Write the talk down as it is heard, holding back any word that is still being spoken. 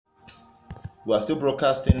We are still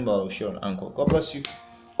broadcasting, but we'll share on Anchor. God bless you.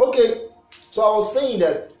 Okay, so I was saying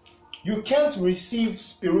that you can't receive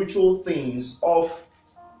spiritual things of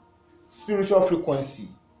spiritual frequency.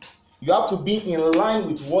 You have to be in line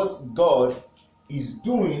with what God is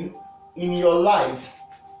doing in your life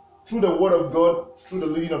through the word of God, through the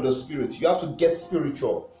leading of the Spirit. You have to get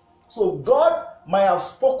spiritual. So God might have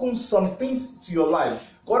spoken some things to your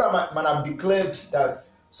life. God might have declared that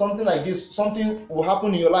something like this, something will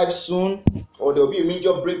happen in your life soon, or there will be a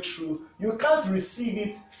major breakthrough. You can't receive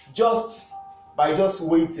it just by just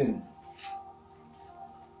waiting.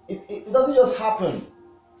 It doesn't just happen.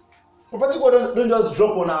 Prophetic word don't just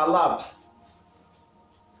drop on our lap.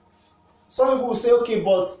 Some people will say, okay,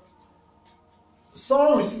 but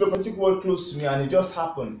someone received a prophetic word close to me and it just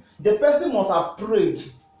happened. The person must have prayed,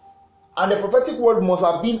 and the prophetic word must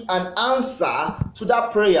have been an answer to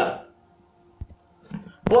that prayer.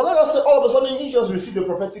 But let us say all of a sudden you just received a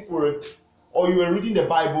prophetic word, or you were reading the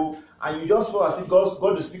Bible and you just feel as if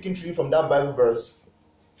God is speaking to you from that Bible verse,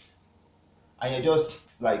 and you're just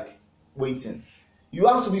like waiting. You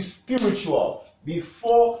have to be spiritual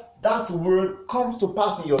before that word comes to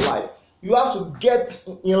pass in your life. You have to get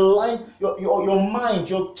in line, your mind,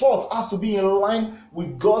 your thoughts has to be in line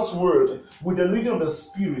with God's word, with the leading of the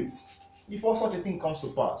Spirit, before such a thing comes to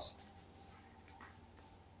pass.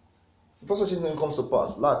 Before such a thing comes to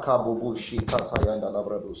pass.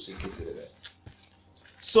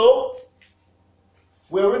 So,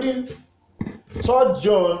 we're reading 3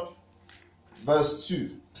 John verse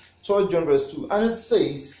 2. 3 John verse 2. And it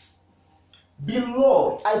says,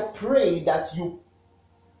 Beloved, I pray that you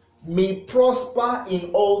may prosper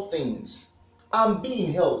in all things and be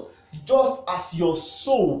in health, just as your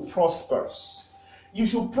soul prospers. You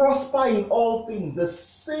should prosper in all things the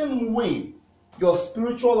same way your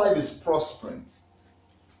spiritual life is prospering.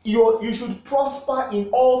 You should prosper in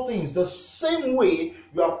all things the same way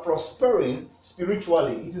you are prospering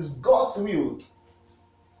spiritually. It is God's will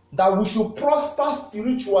that we should prosper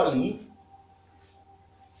spiritually,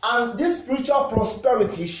 and this spiritual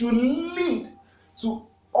prosperity should lead to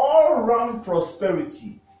all-round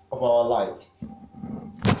prosperity of our life.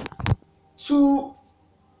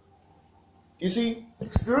 You see,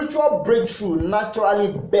 spiritual breakthrough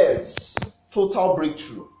naturally births total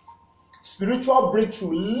breakthrough. Spiritual breakthrough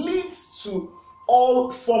leads to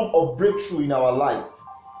all form of breakthrough in our life.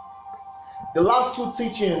 The last two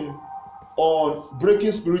teaching on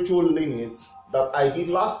breaking spiritual limits that I did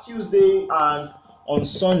last Tuesday and on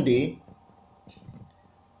Sunday,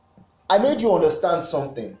 I made you understand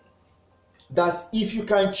something. That if you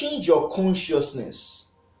can change your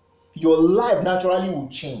consciousness, your life naturally will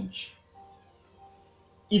change.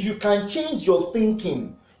 If you can change your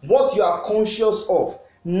thinking, what you are conscious of,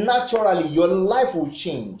 naturally your life will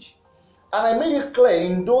change. And I made it clear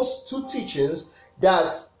in those two teachings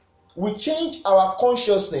that we change our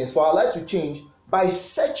consciousness for our life to change by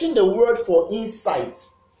searching the word for insight.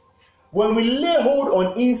 When we lay hold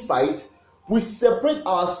on insight, we separate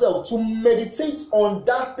ourselves to meditate on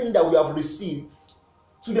that thing that we have received,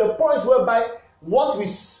 to the point whereby what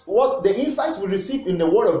the insights we receive in the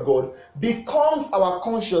word of God becomes our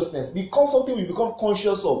consciousness, becomes something we become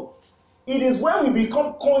conscious of. It is when we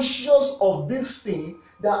become conscious of this thing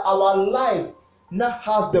that our life now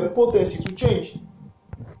has the potency to change.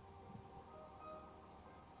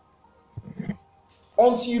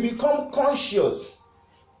 Until you become conscious.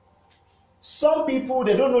 Some people,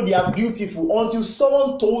 they don't know they are beautiful until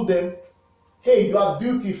someone told them, hey, you are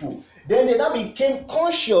beautiful. Then they now became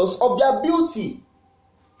conscious of their beauty.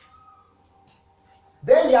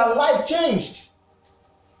 Then their life changed.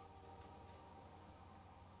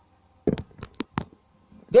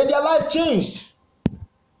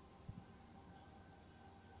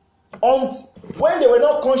 When they were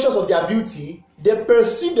not conscious of their beauty, they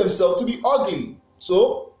perceived themselves to be ugly.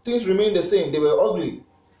 So things remained the same. They were ugly.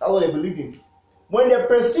 That's what they believed in. When they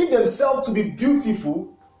perceived themselves to be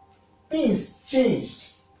beautiful, things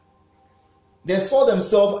changed. They saw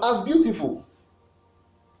themselves as beautiful.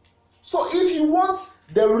 So if you want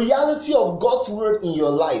the reality of God's word in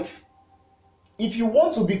your life, if you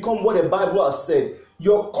want to become what the Bible has said,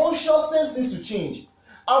 your consciousness needs to change.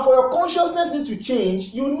 And for your consciousness need to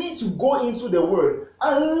change, you need to go into the word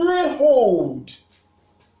and lay hold.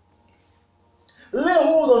 Lay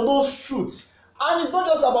hold on those truths. And it's not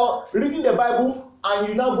just about reading the Bible and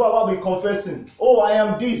you now go about be confessing, oh, I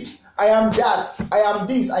am this, I am that, I am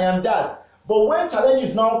this, I am that. But when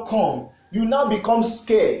challenges now come, you now become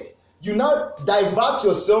scared. You now divert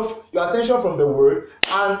yourself, your attention from the word,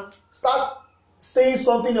 and start saying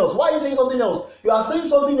something else. Why are you saying something else? You are saying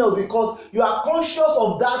something else because you are conscious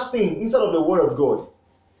of that thing instead of the word of God.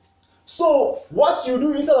 So what you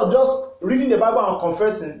do instead of just reading the Bible and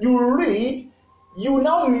confessing, you read, you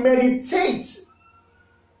now meditate.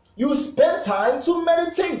 You spend time to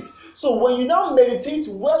meditate. So when you now meditate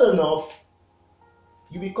well enough,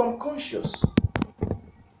 you become conscious.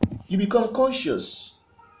 You become conscious.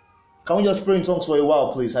 Can we just pray in tongues for a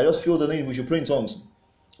while, please? I just feel the need we should pray in tongues.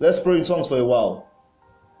 Let's pray in tongues for a while.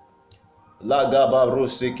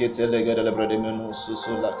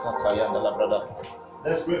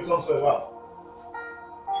 Let's pray in tongues for a while.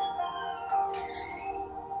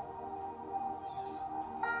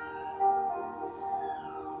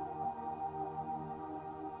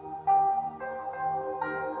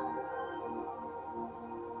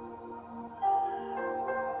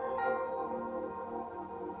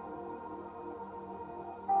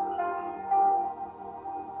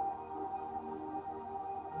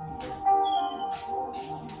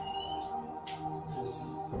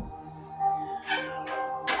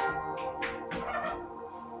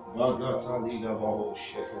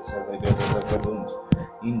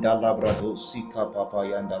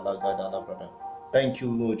 Thank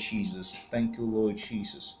you, Lord Jesus. Thank you, Lord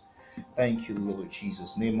Jesus. Thank you, Lord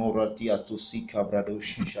Jesus.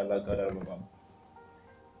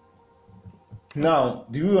 Now,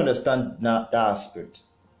 do you understand that aspect?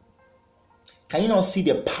 Can you now see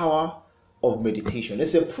the power of meditation?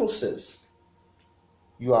 It's a process.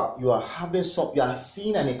 You are having you are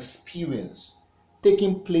seeing an experience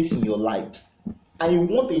taking place in your life, and you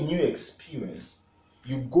want a new experience.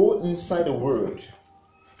 You go inside the Word,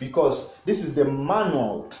 because this is the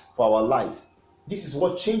manual for our life. This is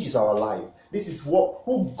what changes our life. This is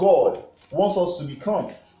who God wants us to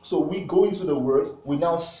become. So we go into the Word, we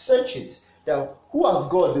now search it. That who has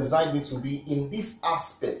God designed me to be in this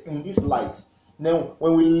aspect, in this light? Now,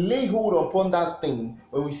 when we lay hold upon that thing,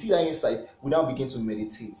 when we see that insight, we now begin to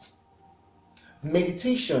meditate.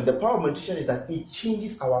 Meditation, the power of meditation is that it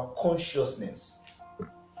changes our consciousness.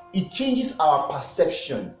 It changes our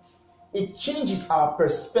perception. It changes our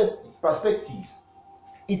perspective.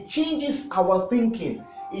 It changes our thinking.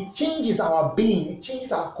 It changes our being. It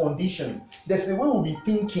changes our condition. There's a way we'll be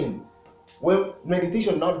thinking when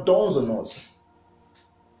meditation now dawns on us.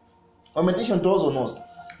 When meditation dawns on us.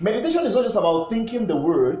 Meditation is not just about thinking the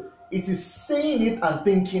word, it is saying it and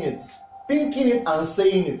thinking it. Thinking it and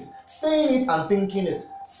saying it. Saying it and thinking it.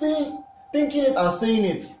 Thinking it and saying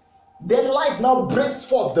it. Then life now breaks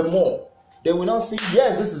forth the more. Then we now say,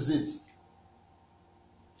 yes, this is it.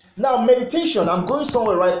 Now, meditation, I'm going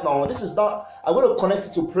somewhere right now. This is not, I'm going to connect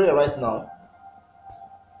it to prayer right now.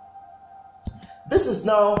 This is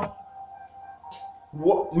now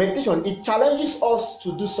what meditation, it challenges us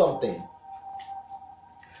to do something.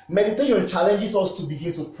 Meditation challenges us to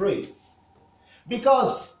begin to pray.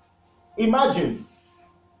 Because imagine,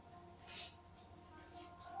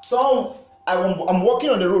 I'm walking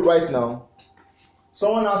on the road right now.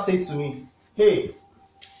 Someone now said to me, hey,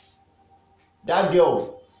 that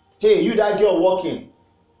girl, hey, you that girl walking.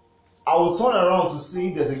 I will turn around to see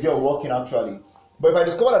if there's a girl walking actually. But if I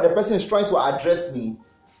discover that the person is trying to address me,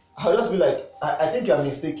 I'll just be like, I think you're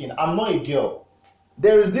mistaken. I'm not a girl.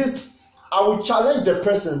 There is this, I will challenge the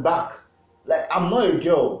person back. Like, I'm not a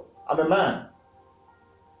girl. I'm a man.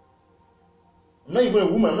 I'm not even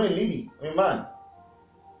a woman. I'm not a lady. I'm a man.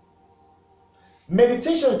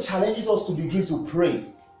 Meditation challenges us to begin to pray.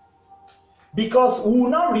 Because we will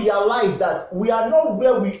now realize that we are not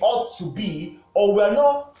where we ought to be, or we are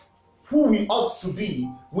not who we ought to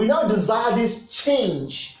be. We now desire this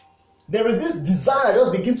change. There is this desire that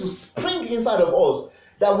just begins to spring inside of us,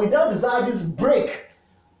 that we now desire this break.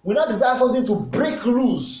 We now desire something to break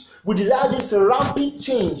loose. We desire this rapid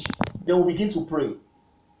change. Then we begin to pray.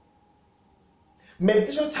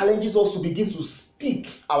 Meditation challenges us to begin to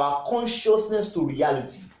speak our consciousness to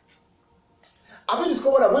reality. Have you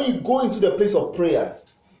discovered that when you go into the place of prayer,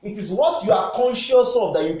 it is what you are conscious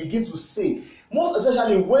of that you begin to say? Most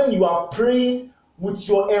especially when you are praying with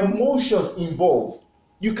your emotions involved.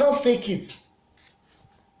 You can't fake it.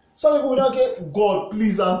 Some people will not get, God,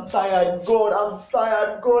 please, I'm tired. God, I'm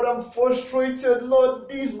tired. God, I'm frustrated. Lord,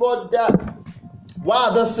 this, Lord, that. Why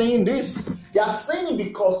are they saying this? They are saying it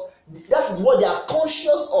because that is what they are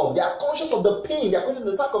conscious of. They are conscious of the pain. They are conscious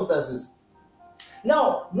of the circumstances.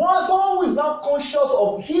 Now, once someone who is now conscious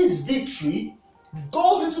of his victory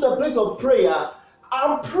goes into the place of prayer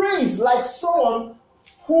and prays like someone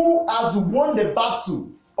who has won the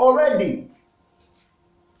battle already.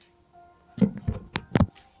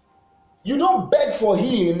 You don't beg for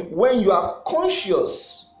healing when you are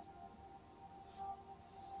conscious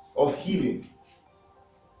of healing.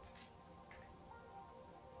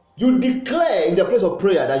 You declare in the place of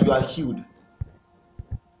prayer that you are healed.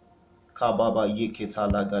 Kababa yeketa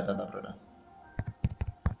lagada la brada.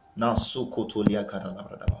 Nasu kotolia kada la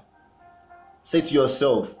brada. Say to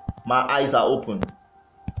yourself, my eyes are open.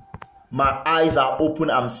 My eyes are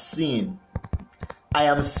open. I'm seeing. I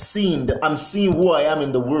am seeing. I'm seeing who I am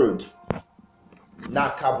in the word.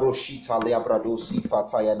 Nakabroshita lebrado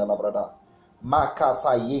sifataya na labrada.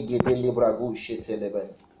 Makata yegede lebrago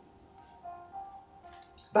sheteleben.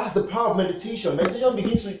 That's the power of meditation. Meditation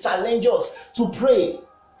begins to challenge us to pray.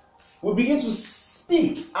 We begin to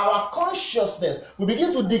speak our consciousness. We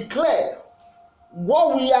begin to declare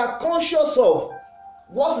what we are conscious of,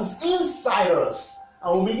 what is inside us,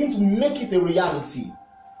 and we begin to make it a reality.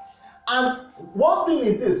 And one thing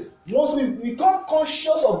is this: once we become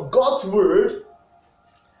conscious of God's word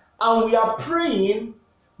and we are praying,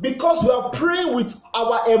 because we are praying with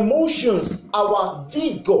our emotions, our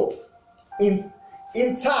vigor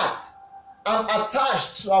intact and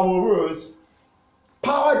attached to our words,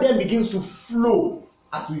 power then begins to flow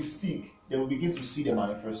as we speak. Then we begin to see the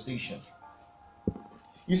manifestation.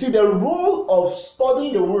 You see, the role of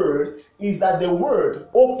studying the word is that the word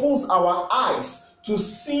opens our eyes to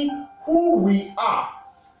see who we are.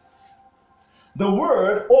 The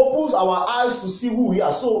word opens our eyes to see who we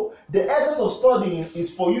are. So the essence of studying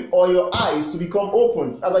is for you or your eyes to become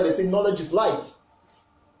open. That's why they say knowledge is light.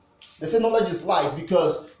 They say knowledge is light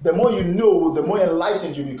because the more you know, the more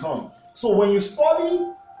enlightened you become. So when you study,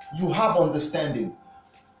 you have understanding.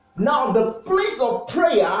 Now the place of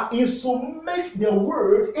prayer is to make the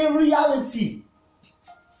word a reality.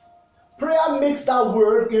 Prayer makes that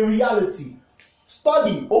word a reality.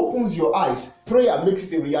 Study opens your eyes. Prayer makes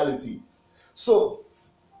it a reality. So,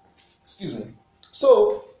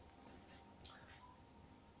 So,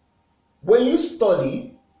 when you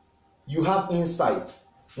study, you have insight.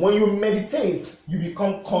 When you meditate, you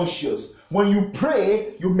become conscious. When you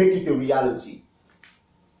pray, you make it a reality.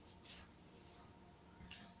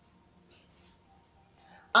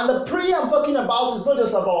 And the prayer I'm talking about is not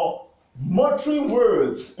just about muttering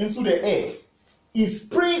words into the air. It's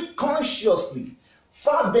praying consciously,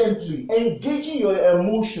 fervently, engaging your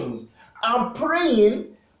emotions, and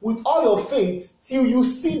praying with all your faith till you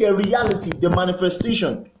see the reality, the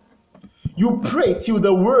manifestation. You pray till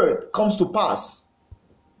the word comes to pass.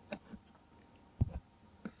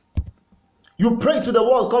 You pray till the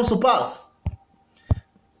word comes to pass.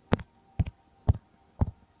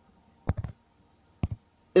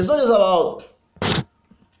 It's not just about,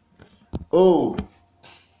 oh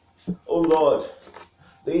Lord,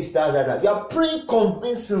 this, that. You are praying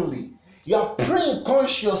convincingly. You are praying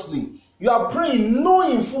consciously. You are praying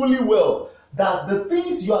knowing fully well that the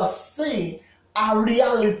things you are saying are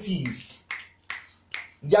realities.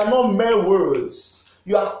 They are not mere words.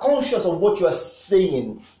 You are conscious of what you are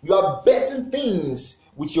saying. You are betting things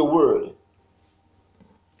with your word.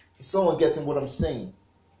 Is someone getting what I'm saying?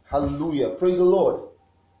 Hallelujah. Praise the Lord.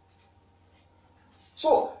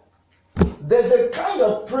 So, there's a kind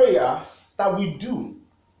of prayer that we do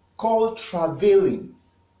called travailing.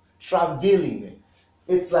 Travailing.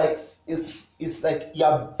 It's like you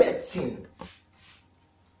are betting.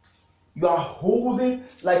 You are holding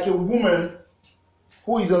like a woman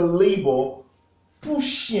who is in labor,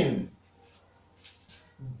 pushing,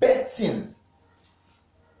 betting,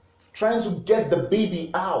 trying to get the baby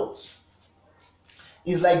out.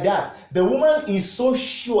 It's like that. The woman is so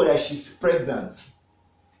sure that she's pregnant.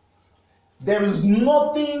 There is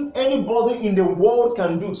nothing anybody in the world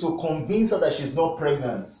can do to convince her that she's not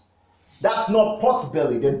pregnant. That's not pot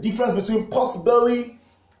belly. The difference between pot belly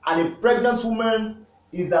and a pregnant woman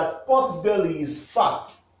is that pot belly is fat.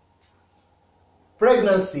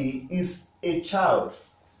 Pregnancy is a child.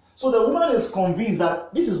 So the woman is convinced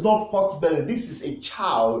that this is not pot belly, this is a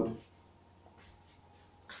child.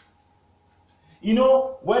 You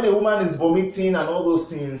know, when a woman is vomiting and all those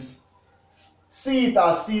things, see it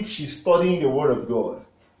as if she's studying the word of God.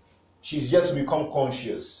 She's yet to become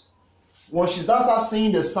conscious. When she starts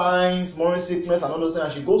seeing the signs, morning sickness and all those things,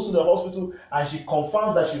 and she goes to the hospital and she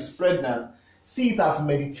confirms that she's pregnant, see it as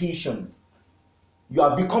meditation. You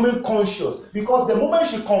are becoming conscious. Because the moment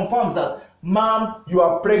she confirms that, ma'am, you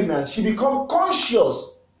are pregnant, she becomes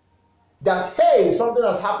conscious that, hey, something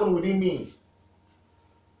has happened within me.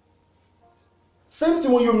 Same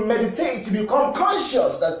thing when you meditate, you become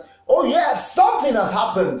conscious that, oh yes, something has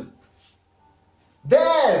happened.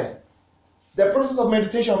 Then the process of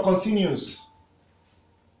meditation continues.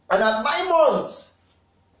 And at 9 months,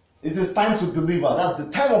 it is time to deliver. That's the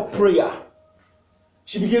time of prayer.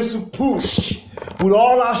 She begins to push with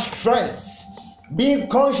all her strength, being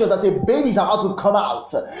conscious that a baby is about to come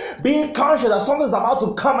out, being conscious that something is about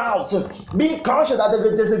to come out, being conscious that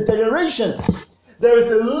there's a generation There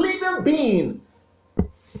is a living being,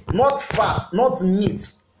 not fat, not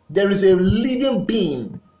meat. There is a living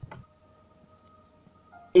being.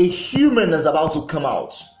 A human is about to come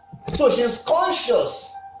out. So she's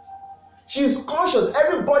conscious. She's conscious.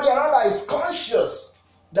 Everybody around her is conscious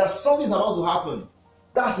that something is about to happen.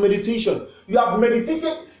 That's meditation. You have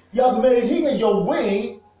meditated your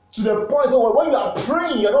way to the point where when you are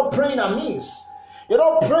praying, you're not praying amiss. You're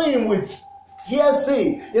not praying with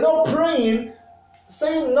hearsay. You're not praying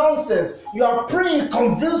saying nonsense. You are praying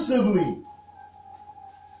convincingly.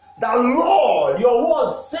 That Lord, your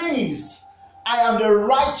word says, I'm your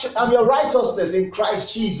righteousness in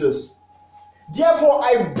Christ Jesus. Therefore,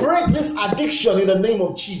 I break this addiction in the name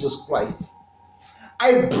of Jesus Christ.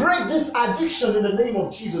 I break this addiction in the name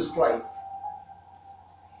of Jesus Christ.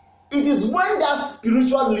 It is when that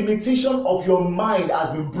spiritual limitation of your mind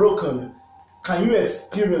has been broken, can you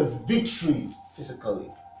experience victory physically,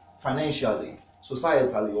 financially,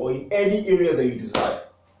 societally, or in any areas that you desire.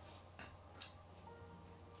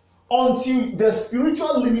 Until the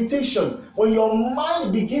spiritual limitation, when your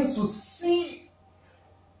mind begins to see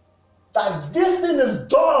that this thing is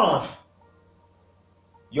done,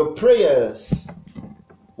 your prayers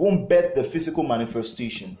won't bet the physical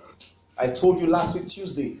manifestation. I told you last week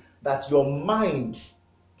Tuesday that your mind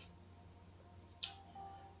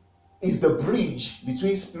is the bridge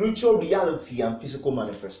between spiritual reality and physical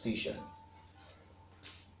manifestation.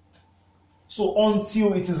 So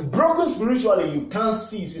until it is broken spiritually, you can't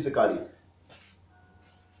see it physically.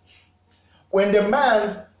 When the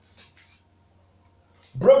man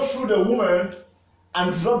broke through the woman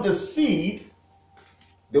and dropped the seed,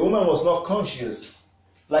 the woman was not conscious.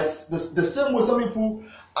 Like the same way some people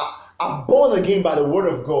are born again by the word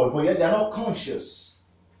of God, but yet they are not conscious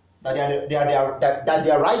that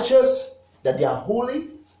they are righteous, that they are holy.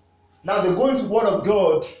 Now they go into the word of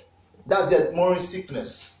God, that's their morning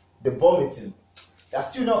sickness. They're vomiting. They're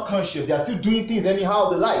still not conscious. They are still doing things anyhow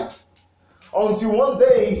they like. Until one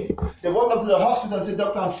day, they walked up to the hospital and said,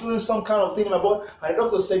 "Doctor, I'm feeling some kind of thing in my body." And the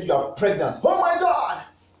doctor said, "You are pregnant." Oh my God!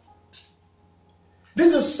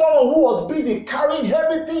 This is someone who was busy carrying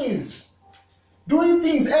heavy things, doing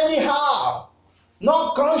things anyhow,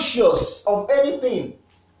 not conscious of anything.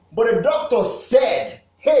 But the doctor said,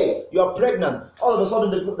 "Hey, you are pregnant." All of a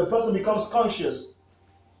sudden, the person becomes conscious.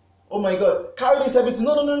 Oh my God, carry this everything.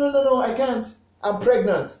 No, I can't. I'm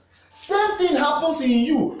pregnant. Same thing happens in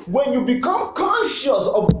you when you become conscious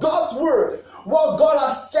of God's word, what God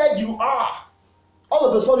has said you are. All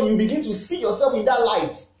of a sudden, you begin to see yourself in that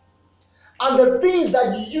light. And the things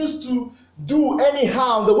that you used to do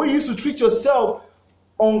anyhow, the way you used to treat yourself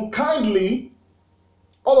unkindly,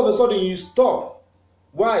 all of a sudden you stop.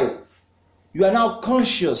 Why? You are now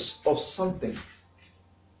conscious of something.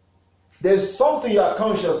 There's something you are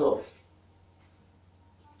conscious of.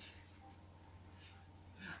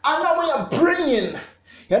 And now when you're praying,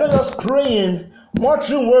 you're not just praying,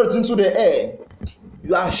 muttering words into the air.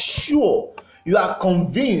 You are sure, you are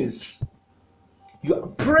convinced, you are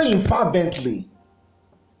praying fervently.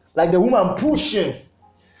 Like the woman pushing.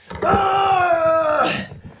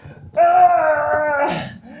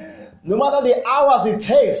 No matter the hours it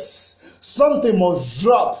takes, something must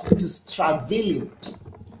drop. This is travailing.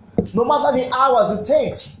 No matter the hours it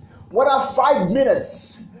takes, whether 5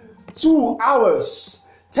 minutes, 2 hours,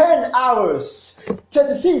 10 hours,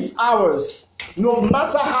 36 hours, no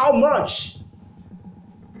matter how much.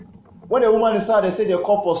 When a woman is tired, they say they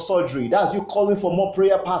call for surgery. That's you calling for more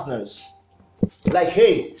prayer partners. Like,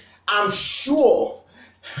 hey, I'm sure,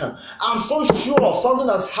 I'm so sure something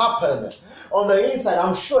has happened on the inside.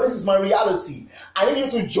 I'm sure this is my reality. I need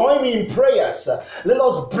you to join me in prayers. Let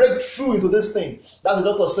us break through into this thing. That's the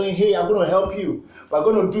doctor saying, hey, I'm going to help you. We're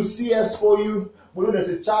going to do CS for you. We know there's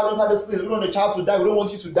a child inside this place. We don't want the child to die. We don't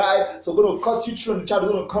want you to die. So we're going to cut you through and the child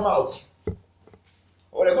is going to come out.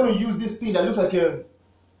 Or they're going to use this thing that looks like a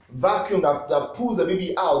vacuum that pulls the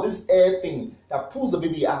baby out. This air thing that pulls the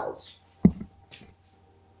baby out.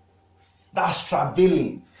 That's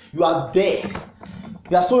travailing. You are there.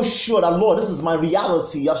 You are so sure that, Lord, this is my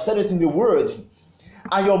reality. You have said it in the word.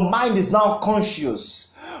 And your mind is now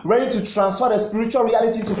conscious, ready to transfer the spiritual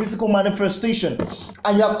reality to physical manifestation.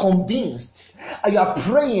 And you are convinced. And you are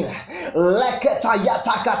praying.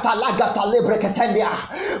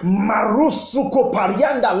 Marusuko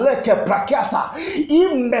parianda leke prakata.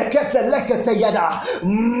 Imekete lekete yada.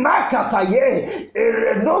 Makata ye.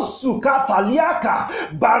 Erenosu kataliaka.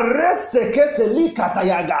 Barese kete likata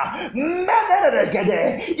yaga.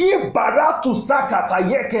 Meneregede. Ibaratu sakata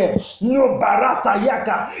yeke. No barata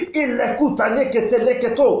yaka. Ilekuta nekete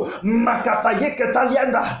leketo. Makata yeke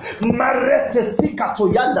talianda. Marete sikato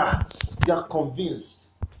yanda. You are convinced.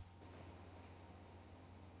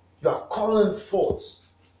 You are calling forth.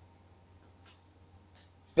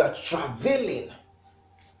 You are traveling.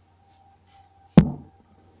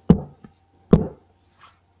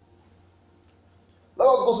 Let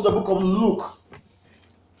us go to the book of Luke.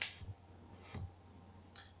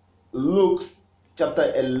 Luke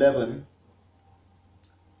chapter 11,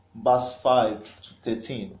 verse 5 to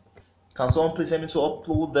 13. Can someone please help me to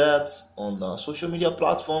upload that on the social media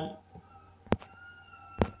platform?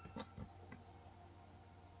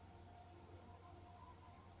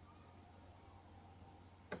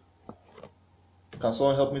 Can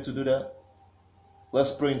someone help me to do that?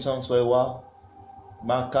 Let's pray in tongues for a while.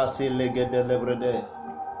 Makate legede lebrede.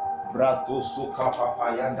 Brato suka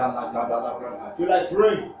papayanda la gada la brada. Feel like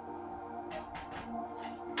praying.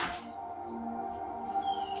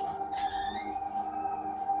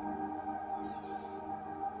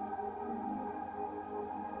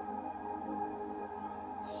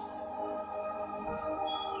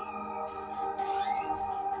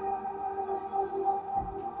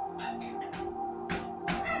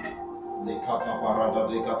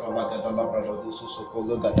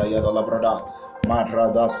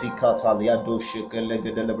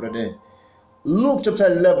 Luke chapter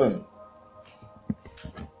 11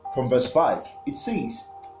 from verse 5, it says,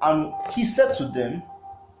 and he said to them,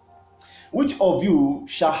 which of you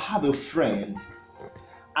shall have a friend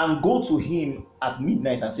and go to him at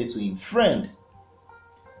midnight and say to him, friend,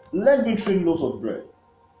 lend me 3 loaves of bread,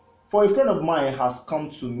 for a friend of mine has come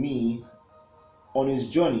to me on his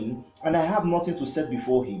journey, and I have nothing to set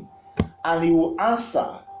before him. And he will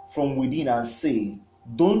answer from within and say,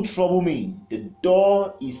 don't trouble me, the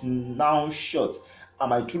door is now shut, and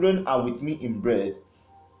my children are with me in bed.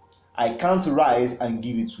 I can't rise and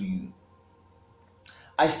give it to you.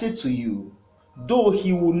 I say to you, though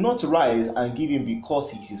he will not rise and give him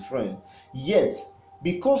because he is his friend, yet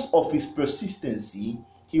because of his persistency,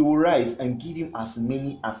 he will rise and give him as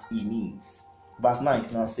many as he needs. Verse 9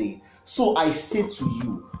 now says, so I say to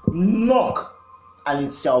you, knock, and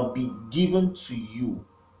it shall be given to you.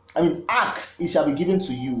 Ask, it shall be given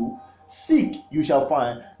to you. Seek, you shall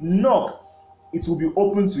find. Knock, it will be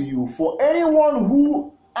open to you. For anyone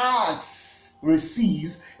who asks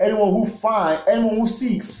receives, anyone who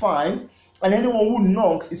seeks finds, and anyone who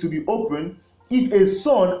knocks, it will be open. If a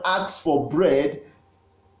son asks for bread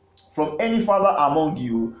from any father among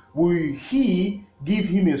you, will he give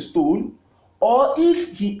him a stone? Or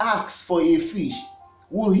if he asks for a fish,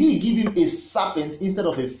 will he give him a serpent instead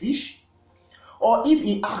of a fish? Or if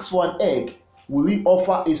he asks for an egg, will he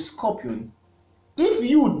offer a scorpion? If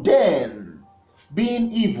you then,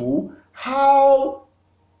 being evil,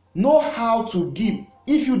 know how to give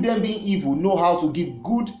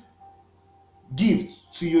good gifts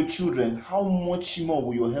to your children, how much more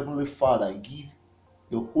will your heavenly Father give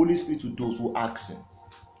the Holy Spirit to those who ask him?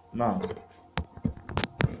 Now,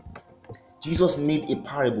 Jesus made a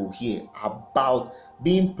parable here about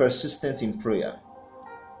being persistent in prayer.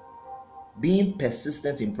 Being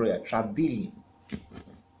persistent in prayer, traveling.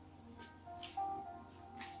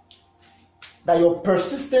 That your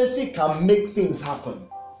persistency can make things happen.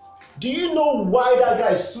 Do you know why that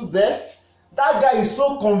guy stood there? That guy is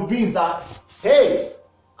so convinced that, hey,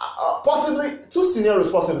 possibly, 2 scenarios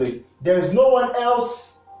possibly. There is no one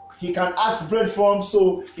else he can ask bread from,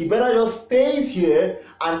 so he better just stays here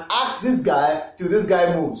and ask this guy till this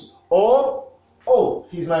guy moves. Or, oh,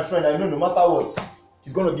 he's my friend, I know no matter what,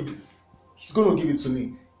 he's going to give it to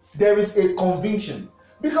me. There is a conviction.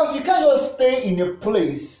 Because you can't just stay in a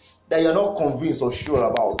place that you're not convinced or sure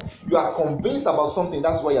about. You are convinced about something,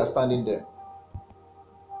 that's why you're standing there.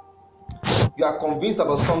 You are convinced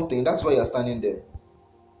about something, that's why you're standing there.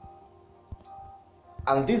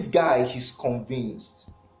 And this guy, he's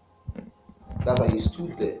convinced. That's why he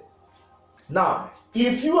stood there. Now,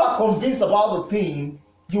 if you are convinced about the thing,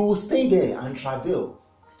 you will stay there and travel.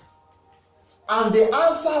 And the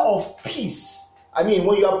answer of peace, when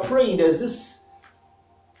you are praying, there's this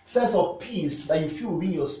sense of peace that you feel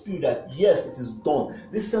in your spirit that yes, it is done.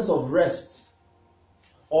 This sense of rest.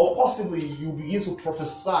 Or possibly you begin to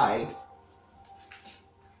prophesy.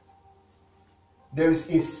 There is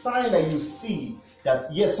a sign that you see that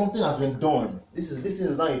yes, something has been done. This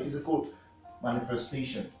is not a physical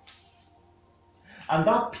manifestation. And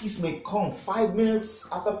that peace may come 5 minutes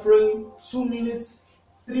after praying, 2 minutes,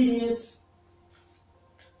 3 minutes,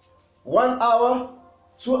 1 hour,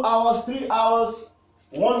 2 hours, 3 hours,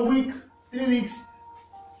 1 week, 3 weeks.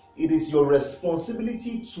 It is your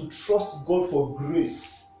responsibility to trust God for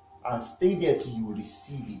grace and stay there till you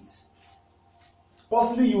receive it.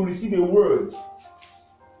 Possibly you receive a word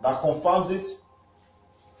that confirms it.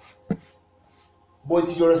 But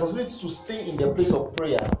it's your responsibility to stay in the place of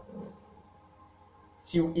prayer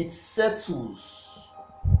till it settles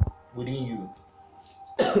within you.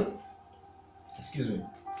 Excuse me.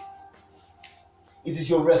 It is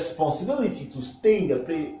your responsibility to stay in the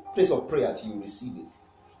place of prayer till you receive it.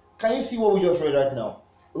 Can you see what we just read right now?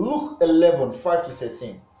 Luke 11, 5 to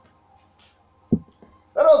 13.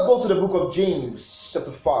 Let us go to the book of James,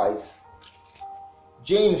 chapter 5.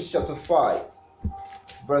 James, chapter 5,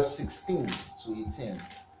 verse 16 to 18.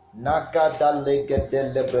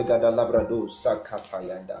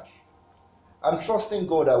 I'm trusting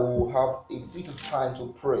God that we will have a bit of time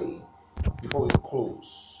to pray before we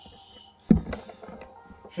close.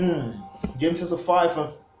 James chapter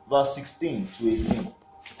 5, verse 16 to 18.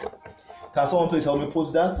 Can someone please help me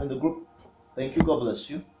post that in the group? Thank you. God bless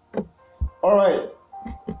you. All right.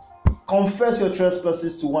 Confess your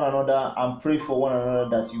trespasses to one another and pray for one another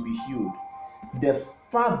that you be healed. The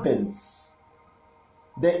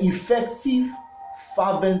effective,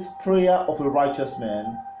 fervent prayer of a righteous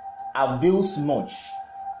man avails much.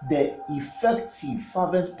 The effective,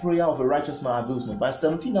 fervent prayer of a righteous man avails much. Verse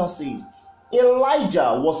 17 now says,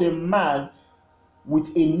 Elijah was a man with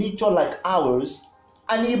a nature like ours,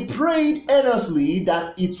 and he prayed earnestly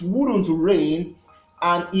that it wouldn't rain,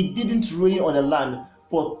 and it didn't rain on the land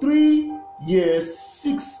for 3 years,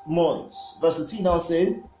 6 months. Verse 18 now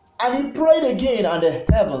says, and he prayed again, and the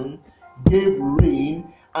heaven gave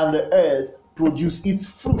rain, and the earth produced its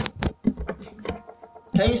fruit.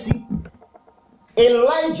 Can you see?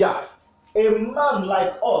 Elijah, a man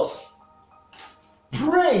like us,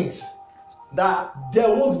 prayed that there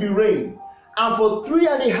won't be rain, and for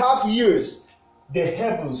 3.5 years the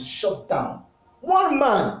heavens shut down. One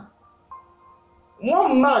man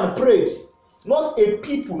prayed, not a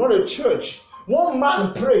people, not a church. One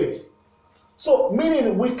man prayed. So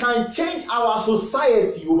meaning we can change our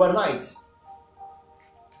society overnight.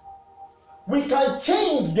 We can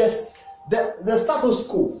change the status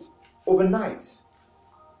quo overnight.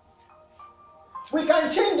 We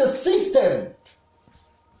can change the system.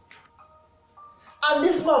 And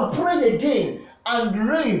this man prayed again, and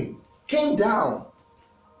rain came down.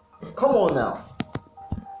 Come on now.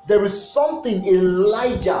 There is something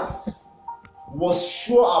Elijah was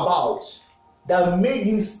sure about that made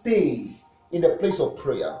him stay in the place of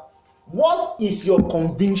prayer. What is your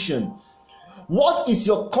conviction? What is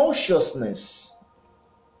your consciousness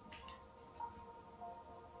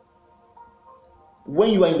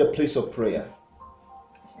when you are in the place of prayer?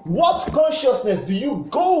 What consciousness do you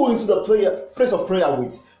go into the place of prayer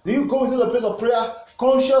with? Do you go into the place of prayer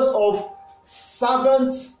conscious of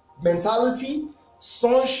servant mentality,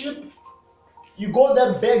 sonship? You go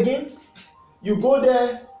there begging. You go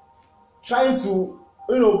there trying to,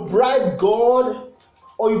 bribe God,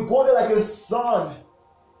 or you go there like a son,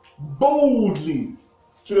 boldly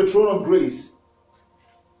to the throne of grace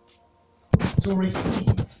to receive.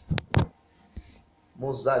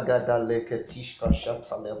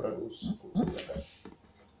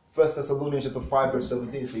 First Thessalonians chapter 5 verse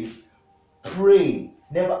 17 says, pray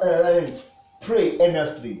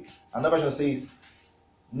earnestly. Another version says,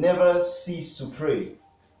 never cease to pray.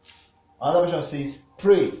 Another version says,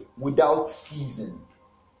 pray without ceasing.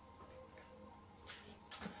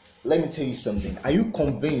 Let me tell you something. Are you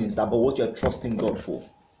convinced about what you're trusting God for?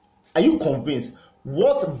 Are you convinced?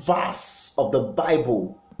 What verse of the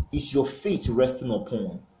Bible is your faith resting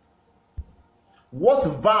upon? What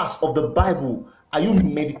verse of the Bible are you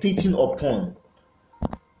meditating upon?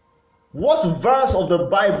 What verse of the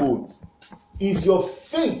Bible is your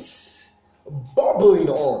faith bubbling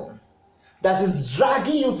on, that is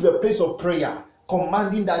dragging you to the place of prayer,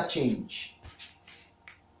 commanding that change?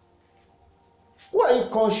 What are you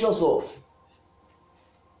conscious of?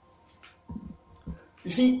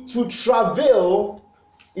 You see, to travail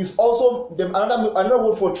is also another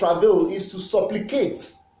word for travail is to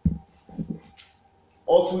supplicate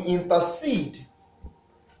or to intercede.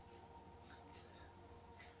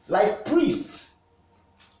 Like priest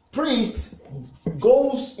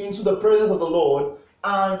goes into the presence of the Lord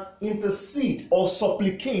and intercede or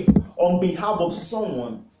supplicate on behalf of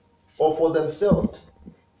someone or for themselves.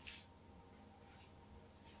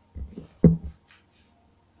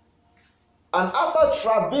 And after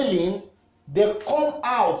traveling, they come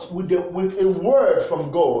out with a word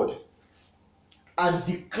from God and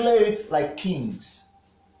declare it like kings.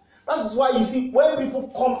 That is why you see, when people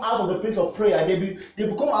come out of the place of prayer, they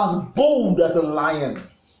become as bold as a lion.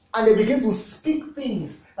 And they begin to speak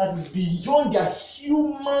things that is beyond their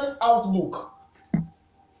human outlook.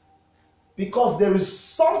 Because there is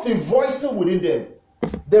something voicing within them.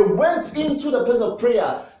 They went into the place of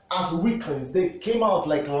prayer as weaklings. They came out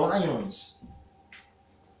like lions.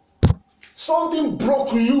 something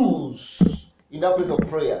broke loose in that place of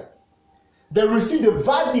prayer. They receive the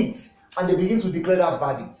verdict and they begin to declare that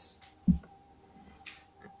verdict.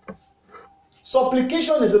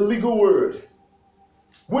 Supplication is a legal word,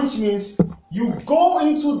 which means you go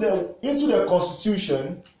into the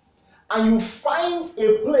constitution and you find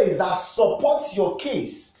a place that supports your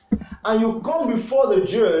case, and you come before the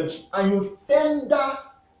judge and you tender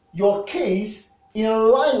your case in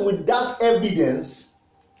line with that evidence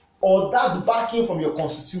or that backing from your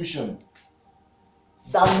constitution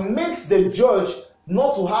that makes the judge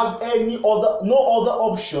not to have no other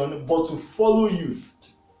option but to follow you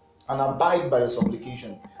and abide by your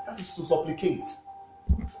supplication. That is to supplicate.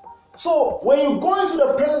 So when you go into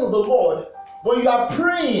the presence of the Lord, when you are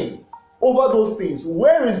praying over those things,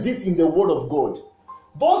 where is it in the Word of God?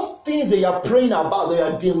 Those things that you are praying about, that you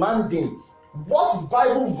are demanding, what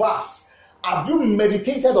Bible verse have you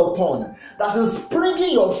meditated upon that is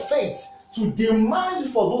bringing your faith to demand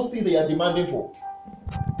for those things that you are demanding for?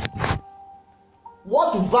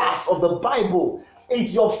 What verse of the Bible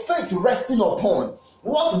is your faith resting upon?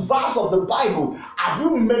 What verse of the Bible have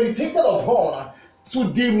you meditated upon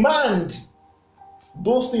to demand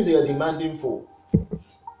those things that you are demanding for?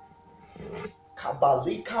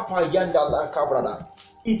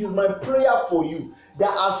 It is my prayer for you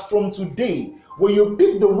that as from today, when you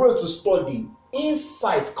pick the word to study,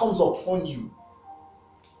 insight comes upon you.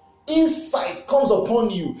 Insight comes upon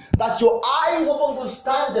you, that your eyes of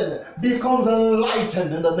understanding becomes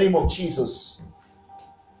enlightened in the name of Jesus.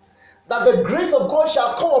 That the grace of God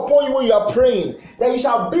shall come upon you when you are praying, that you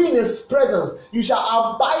shall be in His presence, you shall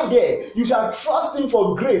abide there, you shall trust Him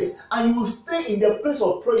for grace, and you will stay in the place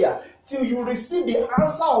of prayer till you receive the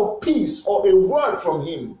answer of peace or a word from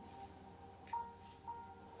Him.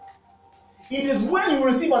 It is when you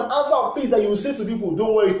receive an answer of peace that you will say to people,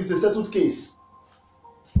 don't worry, it is a settled case.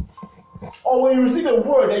 Or when you receive a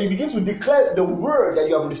word, that you begin to declare the word that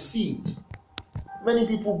you have received. Many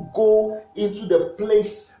people go into the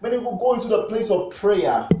place of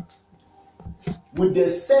prayer with the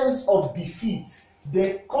sense of defeat.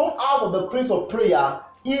 They come out of the place of prayer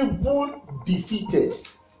even defeated,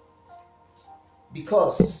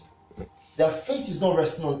 because their faith is not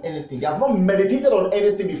resting on anything. They have not meditated on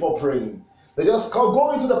anything before praying. They just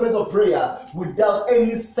go into the place of prayer without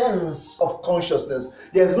any sense of consciousness.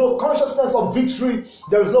 There's no consciousness of victory.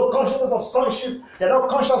 There is no consciousness of sonship. They're not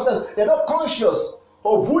conscious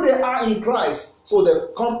of who they are in Christ. So they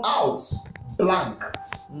come out blank,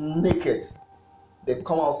 naked. They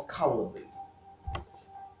come out cowardly.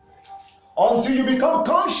 Until you become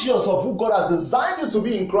conscious of who God has designed you to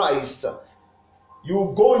be in Christ,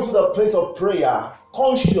 you go into the place of prayer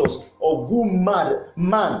conscious of who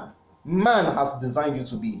man has designed you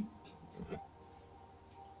to be.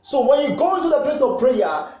 So when you go into the place of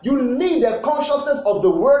prayer, you need the consciousness of the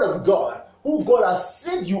Word of God, who God has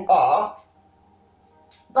said you are.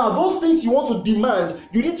 Now, those things you want to demand,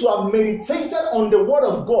 you need to have meditated on the Word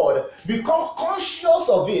of God. Become conscious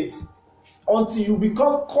of it until you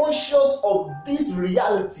become conscious of this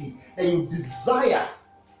reality that you desire.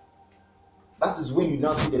 That is when you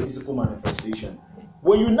now see the physical manifestation.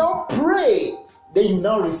 When you now pray, then you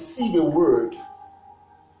now receive a word.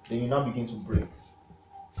 Then you now begin to break.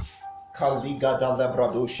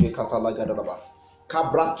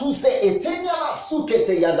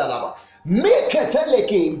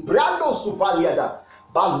 Meketeleke brando sufaliada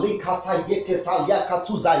balikata yeketa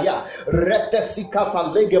yakatuzaya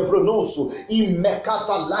retesikata lege bronosu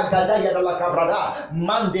imekata lagada yada la kabrada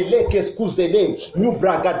mandeleke skuzele nu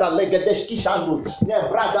bragada lege deshkishandu ne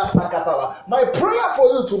braga sakatala. My prayer for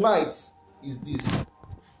you tonight is this: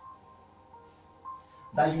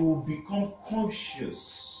 that you will become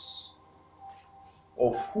conscious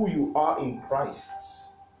of who you are in Christ.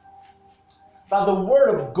 That the Word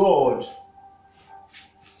of God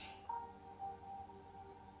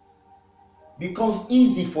becomes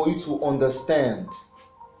easy for you to understand.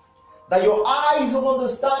 That your eyes of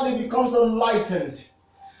understanding becomes enlightened.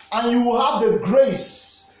 And you will have the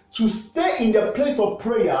grace to stay in the place of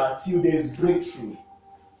prayer till there is breakthrough.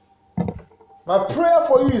 My prayer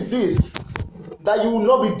for you is this: that you will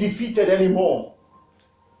not be defeated anymore.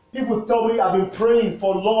 People tell me, I've been praying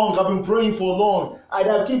for long. And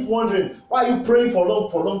I keep wondering, why are you praying for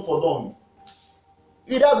long?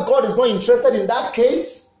 Either God is not interested in that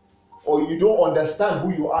case, or you don't understand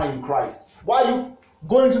who you are in Christ. Why are you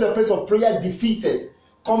going to the place of prayer defeated,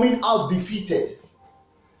 coming out defeated?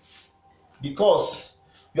 Because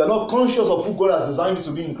you are not conscious of who God has designed you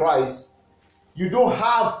to be in Christ. You don't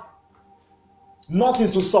have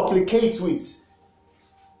nothing to supplicate with.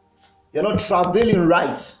 You're not traveling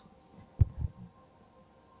right.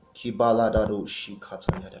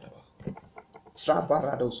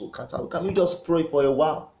 Can we just pray for a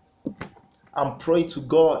while and pray to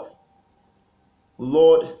God?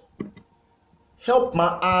 Lord, help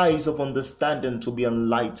my eyes of understanding to be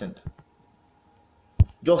enlightened.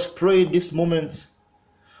 Just pray this moment.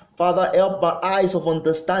 Father, help my eyes of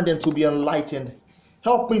understanding to be enlightened.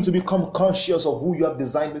 Help me to become conscious of who you have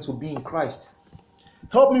designed me to be in Christ.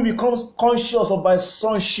 Help me become conscious of my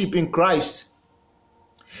sonship in Christ.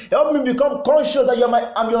 Help me become conscious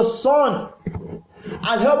that I'm your son.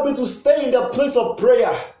 And help me to stay in the place of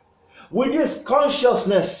prayer with this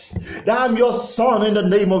consciousness that I'm your son in the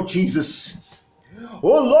name of Jesus.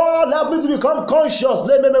 Oh Lord, help me to become conscious.